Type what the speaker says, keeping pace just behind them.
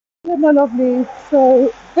my lovely.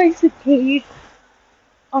 So basically,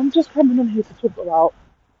 I'm just coming on here to talk about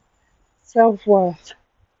self worth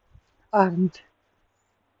and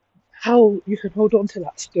how you can hold on to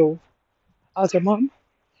that still as a mum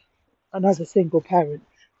and as a single parent.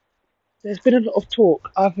 There's been a lot of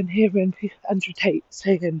talk. I've been hearing Andrew Tate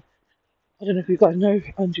saying, I don't know if you guys know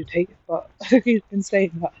Andrew Tate, but he's been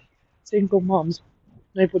saying that single mums,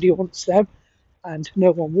 nobody wants them and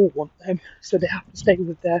no one will want them, so they have to stay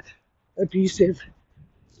with their abusive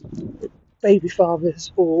baby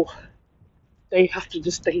fathers or they have to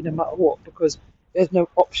just stay no matter what because there's no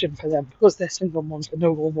option for them because they're single moms and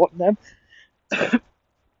no one want them.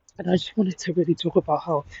 And I just wanted to really talk about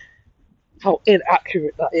how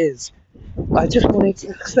inaccurate that is. I just wanted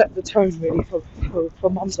to set the tone really for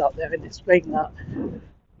mums out there and explain that.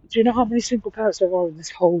 Do you know how many single parents there are in this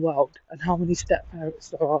whole world and how many step parents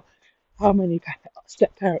there are? How many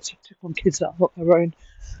step parents have took on kids that are not their own?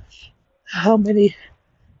 How many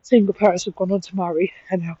single parents have gone on to marry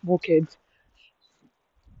and have more kids?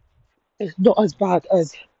 It's not as bad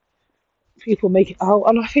as people make it out,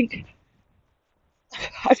 and I think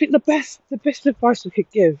the best advice I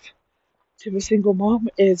could give to a single mom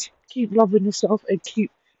is keep loving yourself and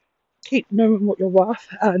keep knowing what you're worth.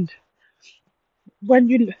 And when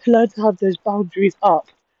you learn to have those boundaries up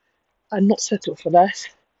and not settle for less,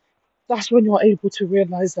 that's when you're able to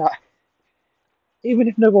realize that even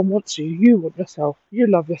if no one wants you, you want yourself, you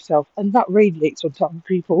love yourself, and that radiates on other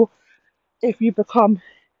people. If you become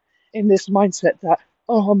in this mindset that,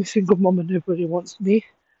 oh, I'm a single mom and nobody wants me,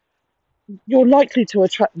 you're likely to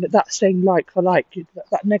attract that same like for like,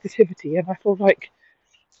 that negativity. And I feel like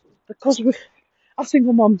because we as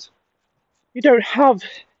single moms, you don't have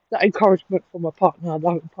that encouragement from a partner, a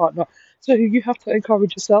loving partner. So you have to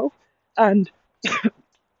encourage yourself and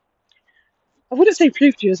I wouldn't say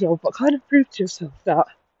prove to yourself, but kind of prove to yourself that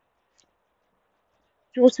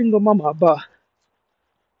you're a single mama, but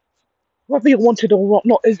whether you're wanted or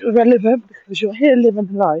not is irrelevant because you're here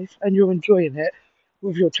living life and you're enjoying it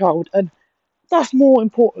with your child. And that's more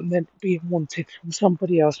important than being wanted from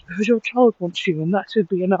somebody else because your child wants you and that should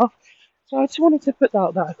be enough. So I just wanted to put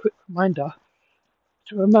out that a quick reminder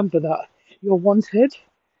to remember that you're wanted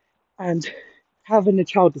and having a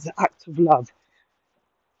child is an act of love,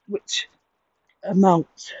 which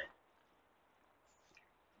amounts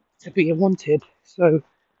to being wanted. So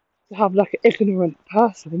to have like an ignorant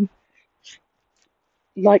person,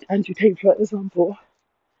 like Andrew Tate for example,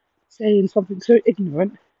 saying something so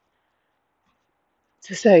ignorant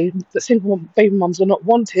to say that single baby mums are not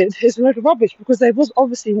wanted is a load of rubbish because they was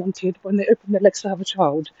obviously wanted when they opened their legs to have a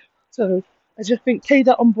child. So I just think take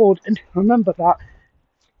that on board and remember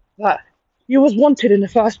that you was wanted in the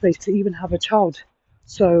first place to even have a child.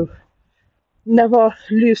 So never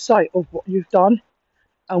lose sight of what you've done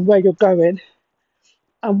and where you're going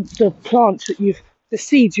and the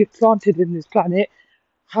seeds you've planted in this planet,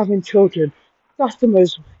 having children. That's the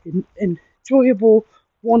most enjoyable,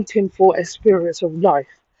 wanting for experience of life.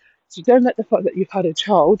 So don't let the fact that you've had a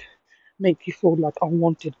child make you feel like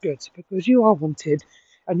unwanted goods because you are wanted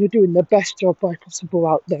and you're doing the best job possible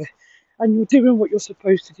out there. And you're doing what you're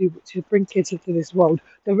supposed to do, which is bring kids into this world.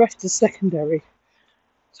 The rest is secondary.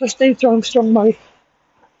 So stay strong, my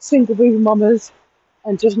single baby mamas,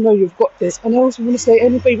 and just know you've got this. And I also want to say,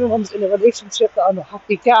 any baby mums in a relationship that are not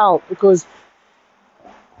happy, get out because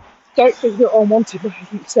don't think you're unwanted. Like I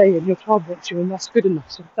keep saying, your child wants you, and that's good enough.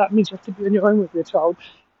 So if that means you have to be on your own with your child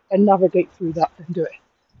and navigate through that, then do it.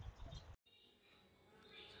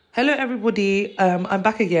 Hello everybody, I'm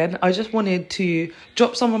back again. I just wanted to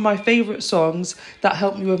drop some of my favourite songs that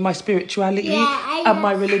help me with my spirituality and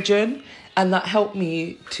my religion and that help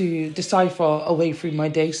me to decipher a way through my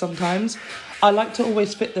day sometimes. I like to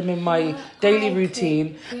always fit them in my daily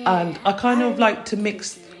routine and I kind of like to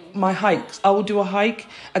mix my hikes. I will do a hike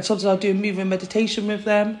and sometimes I'll do a moving meditation with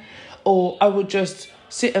them, or I will just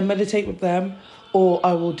sit and meditate with them, or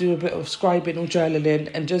I will do a bit of scribing or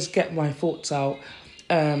journaling and just get my thoughts out.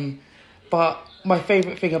 But my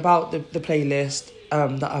favourite thing about the playlist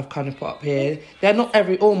that I've kind of put up here, they're not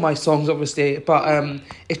all my songs obviously, but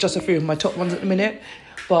it's just a few of my top ones at the minute.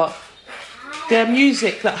 But they're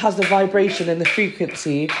music that has the vibration and the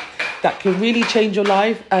frequency that can really change your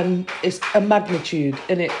life, and it's a magnitude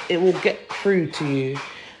and it will get through to you.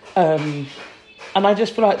 And I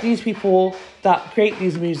just feel like these people that create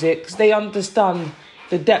these musics, they understand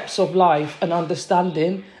the depths of life and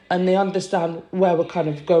understanding, and they understand where we're kind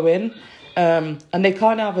of going. And they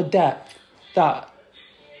kind of have a depth that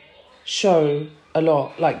show a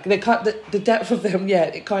lot. Like the depth of them, yeah,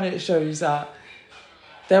 it kind of shows that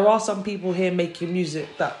there are some people here making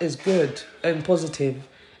music that is good and positive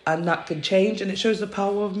and that can change, and it shows the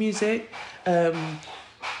power of music. And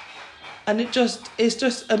it's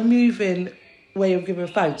just a moving way of giving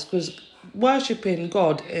thanks, because worshipping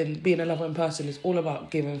God and being a loving person is all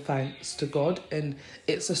about giving thanks to God. And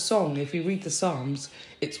it's a song. If you read the Psalms,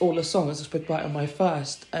 it's all a song. As I spoke about in my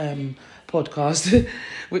first podcast,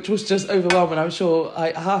 which was just overwhelming. I'm sure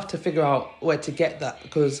I have to figure out where to get that,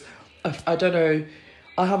 because I don't know.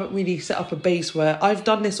 I haven't really set up a base where I've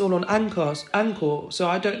done this all on Anchor, so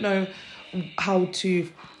I don't know how to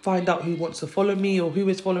find out who wants to follow me or who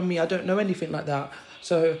is following me. I don't know anything like that.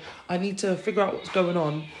 So I need to figure out what's going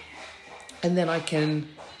on, and then I can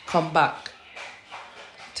come back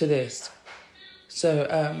to this. So,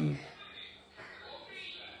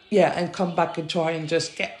 and come back and try and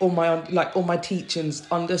just get all my teachings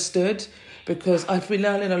understood, because I've been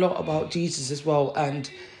learning a lot about Jesus as well, and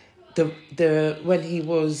the when he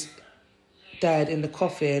was dead in the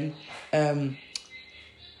coffin, it's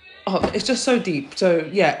just so deep. So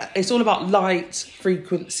yeah, it's all about light,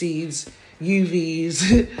 frequencies,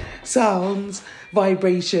 UVs, sounds,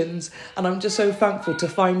 vibrations, and I'm just so thankful to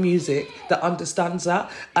find music that understands that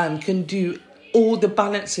and can do all the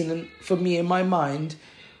balancing for me in my mind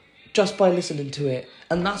just by listening to it.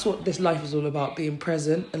 And that's what this life is all about, being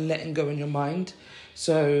present and letting go in your mind.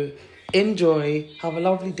 So enjoy, have a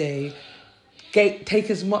lovely day, take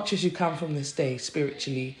as much as you can from this day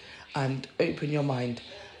spiritually, and open your mind.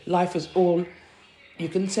 Life is all, you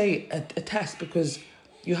can say, a test, because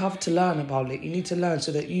you have to learn about it. You need to learn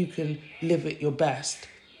so that you can live it your best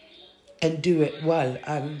and do it well.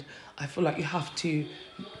 And I feel like you have to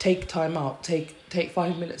take time out, take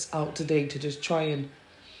 5 minutes out today to just try and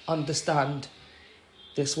understand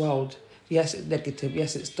this world. Yes, it's negative.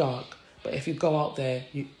 Yes, it's dark. But if you go out there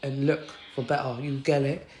and look for better, you get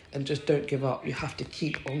it, and just don't give up. You have to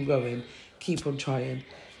keep on going, keep on trying.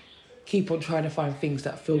 Keep on trying to find things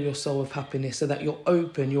that fill your soul with happiness, so that you're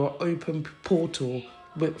an open portal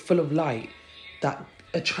full of light that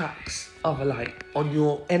attracts other light on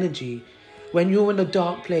your energy. When you're in a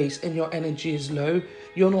dark place and your energy is low,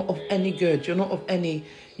 you're not of any good.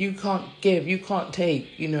 You can't give, you can't take,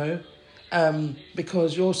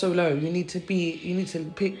 because you're so low. You need to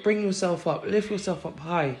bring yourself up, lift yourself up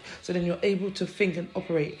high, so then you're able to think and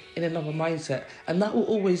operate in another mindset. And that will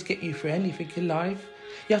always get you through anything in life.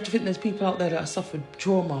 You have to think there's people out there that have suffered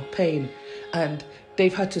trauma, pain, and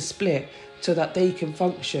they've had to split so that they can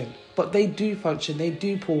function. But they do function, they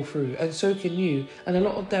do pull through, and so can you. And a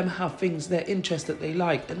lot of them have things, their interests that they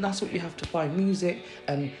like, and that's what you have to find: music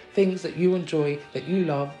and things that you enjoy, that you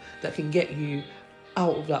love, that can get you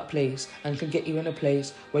out of that place and can get you in a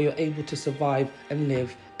place where you're able to survive and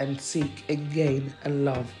live and seek and gain and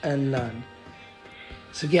love and learn.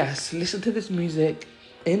 So yes, listen to this music,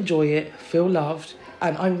 enjoy it, feel loved.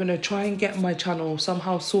 And I'm going to try and get my channel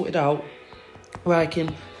somehow sorted out where I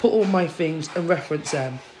can put all my things and reference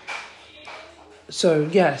them. So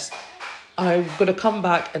yes, I'm going to come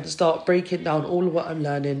back and start breaking down all of what I'm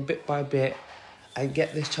learning bit by bit and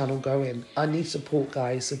get this channel going. I need support,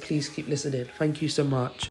 guys, so please keep listening. Thank you so much.